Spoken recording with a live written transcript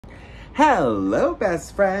Hello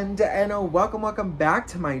best friend, and welcome back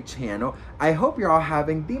to my channel. I hope you're all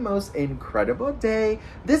having the most incredible day.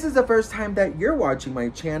 This is the first time that you're watching my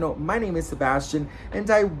channel. My name is Sebastian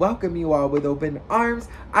and I welcome you all with open arms.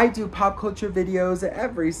 I do pop culture videos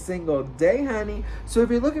every single day, honey. So if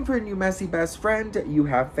you're looking for a new messy best friend, you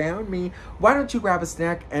have found me. Why don't you grab a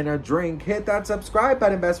snack and a drink? Hit that subscribe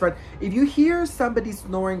button, best friend. If you hear somebody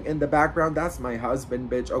snoring in the background, that's my husband,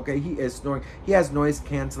 bitch. Okay, he is snoring. He has noise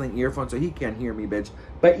canceling earphones, so he can't hear me, bitch.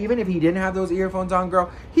 But even if he didn't have those earphones on, girl,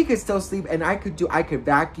 he could still sleep, and I could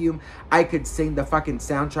vacuum, I could sing the fucking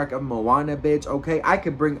soundtrack of Moana, bitch, okay? I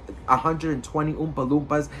could bring 120 Oompa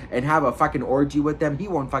Loompas and have a fucking orgy with them. He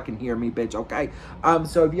won't fucking hear me, bitch, okay?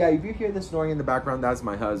 So yeah, if you hear the snoring in the background, that's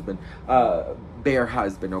my husband, bear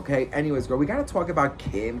husband, okay? Anyways, girl, we gotta talk about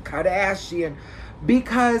Kim Kardashian,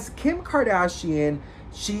 because Kim Kardashian,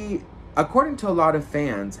 she, according to a lot of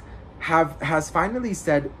fans, has finally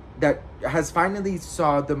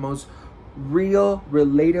saw the most real,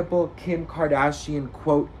 relatable Kim Kardashian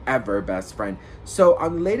quote ever, best friend. So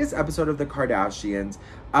on the latest episode of the Kardashians,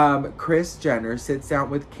 Kris Jenner sits down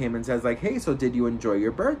with Kim and says like, hey, so did you enjoy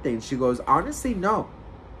your birthday? And she goes, honestly, no.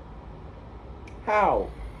 How?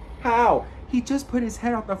 He just put his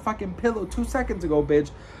head on the fucking pillow 2 seconds ago,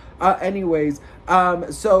 bitch.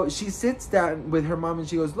 So she sits down with her mom and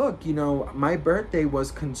she goes, look, you know, my birthday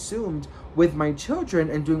was consumed with my children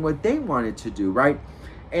and doing what they wanted to do, right?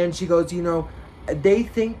 And she goes, you know, they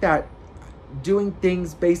think that doing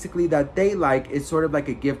things basically that they like is sort of like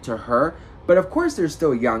a gift to her. But of course, they're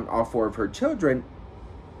still young, all four of her children.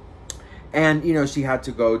 And, you know, she had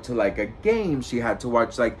to go to, like, a game. She had to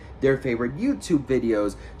watch, like, their favorite YouTube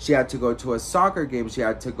videos. She had to go to a soccer game. She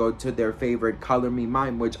had to go to their favorite Color Me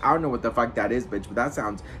Mime, which I don't know what the fuck that is, bitch. But that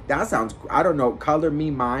sounds, I don't know, Color Me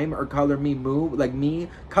Mime or Color Me Moo, like me,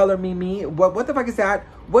 Color Me Me. What the fuck is that?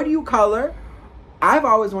 What do you color? I've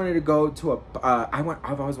always wanted to go to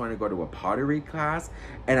I've always wanted to go to a pottery class,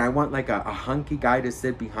 and I want like a hunky guy to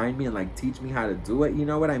sit behind me and like teach me how to do it. You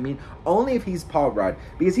know what I mean? Only if he's Paul Rudd,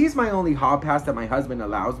 because he's my only hall pass that my husband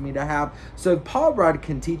allows me to have. So if Paul Rudd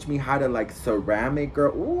can teach me how to like ceramic,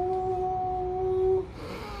 girl, ooh,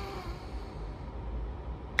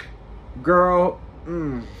 girl,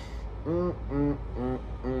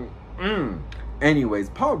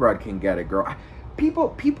 Anyways, Paul Rudd can get it, girl.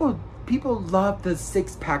 People love the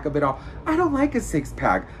six-pack of it all. I don't like a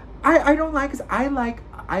six-pack. I don't like it. I like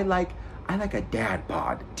a dad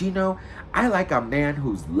bod. Do you know? I like a man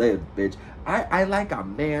who's lived, bitch. I like a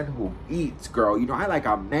man who eats, girl. You know, I like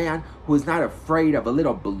a man who is not afraid of a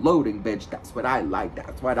little bloating, bitch. That's what I like.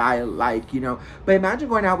 That's what I like, you know. But imagine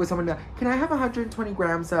going out with someone that, can I have 120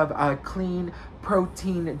 grams of clean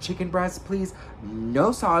protein chicken breast, please?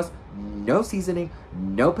 No sauce, no seasoning,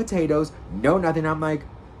 no potatoes, no nothing. I'm like,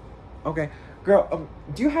 okay, girl,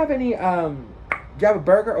 do you have any, do you have a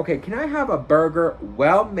burger? Okay, can I have a burger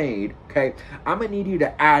well made? Okay, I'm gonna need you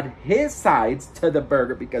to add his sides to the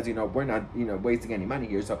burger because, you know, we're not, you know, wasting any money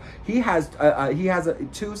here. So he has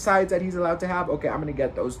 2 sides that he's allowed to have. Okay, I'm gonna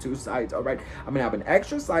get those 2 sides, all right? I'm gonna have an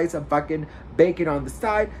extra slice of fucking bacon on the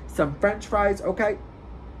side, some french fries, okay?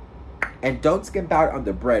 And don't skimp out on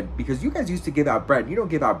the bread, because you guys used to give out bread. You don't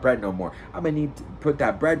give out bread no more. I'm gonna need to put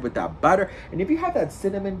that bread with that butter. And if you have that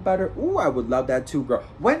cinnamon butter, ooh, I would love that too, girl.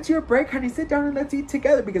 When's your break, honey? Sit down and let's eat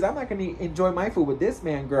together, because I'm not gonna enjoy my food with this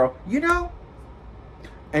man, girl. You know?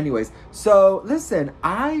 Anyways, so listen,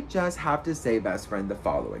 I just have to say, best friend, the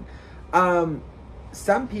following.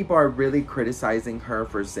 Some people are really criticizing her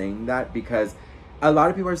for saying that, because a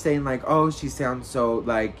lot of people are saying like, oh, she sounds so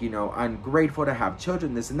like, you know, ungrateful to have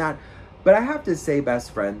children, this and that. But I have to say,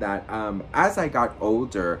 best friend, that as I got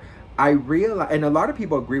older, I realized, and a lot of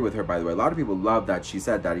people agree with her, by the way. A lot of people love that she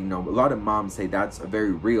said that. You know, a lot of moms say that's a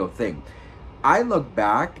very real thing. I look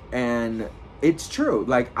back and it's true.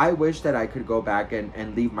 Like, I wish that I could go back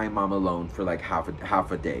and leave my mom alone for like half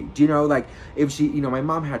a day. Do you know, like, if she, you know, my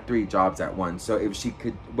mom had 3 jobs at once. So if she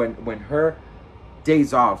could, when her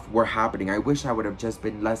days off were happening, I wish I would have just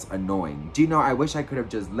been less annoying. Do you know, I wish I could have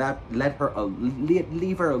just leave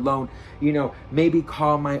her alone, you know, maybe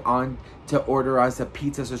call my aunt to order us a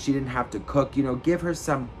pizza so she didn't have to cook, you know, give her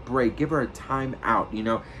some break, give her a time out, you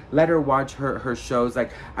know, let her watch her shows.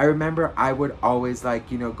 Like, I remember I would always,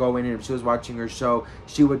 like, you know, go in, and if she was watching her show,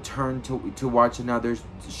 she would turn to watch another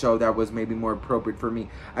show that was maybe more appropriate for me.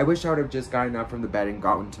 I wish I would have just gotten up from the bed and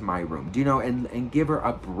gotten to my room, do you know, and give her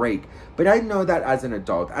a break. But I know that as an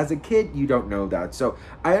adult. As a kid, you don't know that. So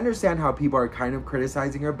I understand how people are kind of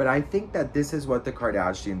criticizing her, but I think that this is what the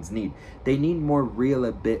Kardashians need. They need more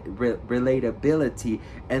relatability,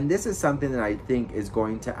 and this is something that I think is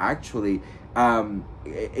going to actually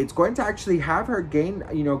it's going to actually have her gain,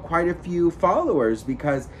 you know, quite a few followers,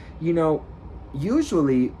 because, you know,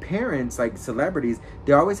 usually parents, like celebrities,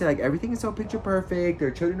 they always say like everything is so picture perfect, their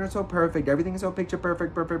children are so perfect, everything is so picture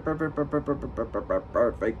perfect, perfect.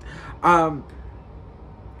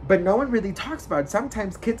 But no one really talks about it.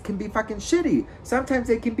 Sometimes kids can be fucking shitty. Sometimes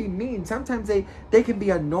they can be mean. Sometimes they can be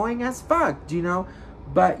annoying as fuck, do you know?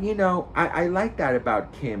 But, you know, I like that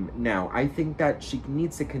about Kim now. I think that she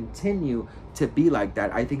needs to continue to be like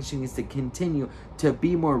that. I think she needs to continue to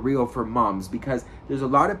be more real for moms, because there's a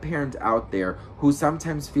lot of parents out there who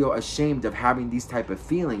sometimes feel ashamed of having these type of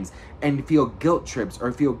feelings and feel guilt trips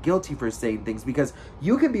or feel guilty for saying things, because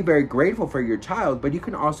you can be very grateful for your child, but you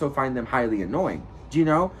can also find them highly annoying. Do you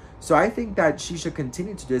know? So I think that she should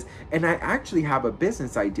continue to do this. And I actually have a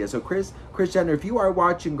business idea. So Kris Jenner, if you are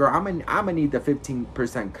watching, girl, I'm gonna need the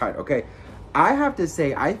 15% cut, okay? I have to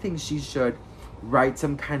say, I think she should write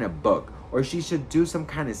some kind of book, or she should do some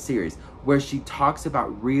kind of series where she talks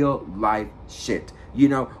about real life shit. You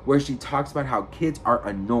know, where she talks about how kids are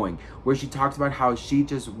annoying, where she talks about how she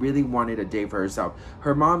just really wanted a day for herself.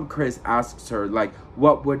 Her mom, Kris, asks her, like,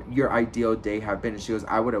 what would your ideal day have been? And she goes,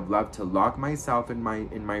 I would have loved to lock myself in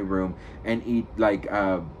my room and eat, like,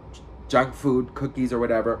 junk food, cookies or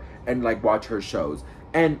whatever, and, like, watch her shows.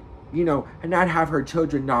 And, you know, and not have her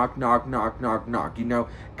children knock, knock, knock, knock, knock, you know.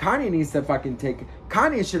 Kanye needs to fucking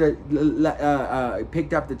Kanye should have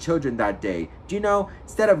picked up the children that day. Do you know?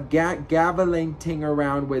 Instead of gaveling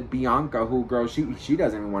around with Bianca, who, girl, she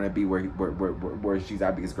doesn't even want to be where she's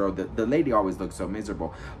at, because, girl, the lady always looks so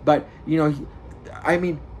miserable. But, you know, I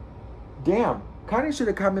mean, damn. Kanye should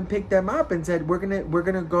have come and picked them up and said, we're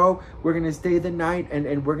gonna stay the night,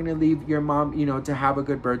 and we're gonna leave your mom, you know, to have a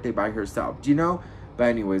good birthday by herself. Do you know? But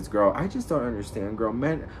anyways, girl, I just don't understand, girl.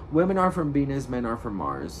 Women are from Venus, men are from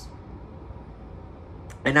Mars.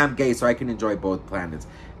 And I'm gay, so I can enjoy both planets.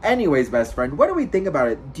 Anyways, best friend, what do we think about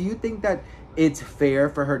it? Do you think that it's fair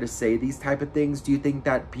for her to say these type of things? Do you think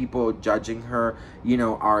that people judging her, you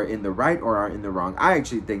know, are in the right or are in the wrong? I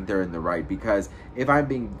actually think they're in the right, because if I'm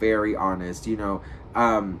being very honest, you know,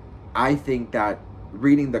 I think that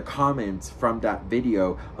reading the comments from that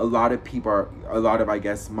video, a lot of I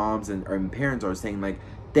guess moms and parents are saying, like,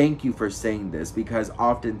 thank you for saying this, because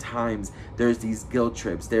oftentimes there's these guilt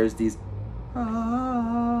trips, there's these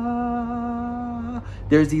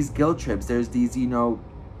guilt trips, there's these, you know,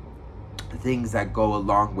 things that go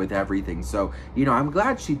along with everything. So, you know, I'm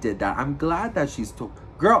glad she did that. I'm glad that she's told,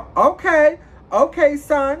 girl, okay,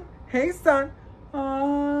 son, hey, son,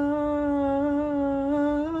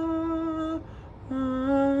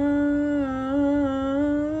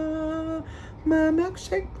 my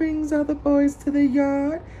milkshake brings all the boys to the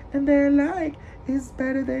yard, and they're like, it's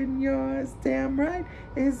better than yours. Damn right,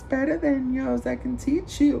 it's better than yours. I can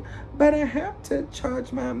teach you, but I have to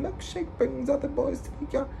charge. My milkshake brings all the boys to the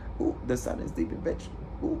yard. Ooh, the sun is leaving, bitch.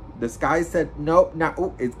 Ooh, the sky said nope. Now,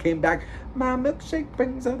 ooh, it came back. My milkshake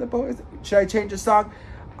brings all the boys. Should I change the song?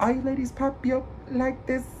 All you ladies pop yo like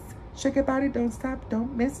this. Shake your body, don't stop,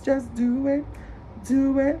 don't miss, just do it.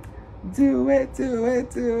 Do it. Do it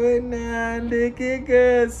now, look it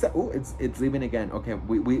good. So, oh, it's leaving again. Okay,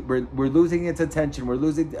 we're losing its attention. We're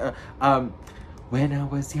losing. When I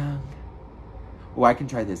was young. Oh, I can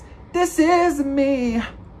try this. This is me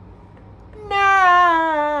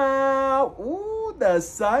now. Ooh, the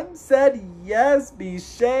sun said yes. Be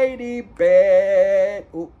shady, babe.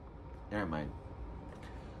 Ooh, never mind.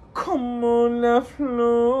 Come on, la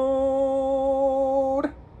flor.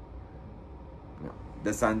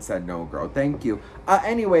 The sun said no, girl. Thank you.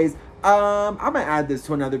 Anyways, I'm gonna add this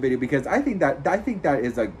to another video, because I think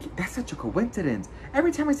that's such a coincidence.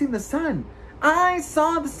 Every time I see the sun, I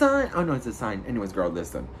saw the sun. Oh no, it's a sign. Anyways, girl,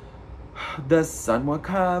 listen. The sun will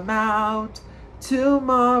come out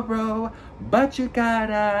tomorrow, but you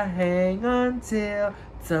gotta hang until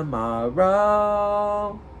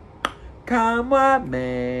tomorrow. Come what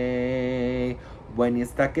may. When you're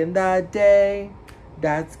stuck in the day,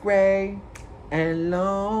 that's great and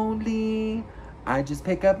lonely, I just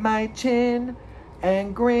pick up my chin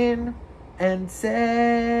and grin and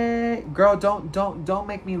say, girl, don't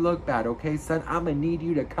make me look bad, okay, son? I'm gonna need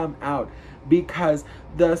you to come out, because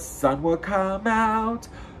the sun will come out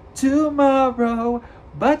tomorrow,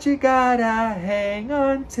 but you gotta hang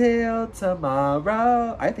until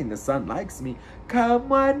tomorrow. I think the sun likes me. Come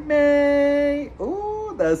what may.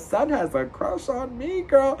 Ooh, the sun has a crush on me,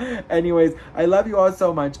 girl. Anyways, I love you all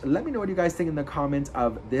so much. Let me know what you guys think in the comments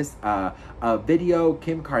of this video.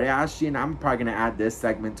 Kim Kardashian. I'm probably gonna add this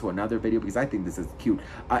segment to another video, because I think this is cute.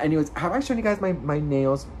 Anyways, have I shown you guys my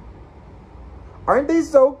nails? Aren't they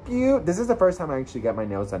so cute? This is the first time I actually get my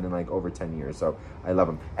nails done in like over 10 years. So I love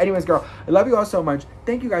them. Anyways, girl, I love you all so much.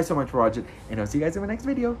 Thank you guys so much for watching. And I'll see you guys in my next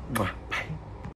video. Mwah.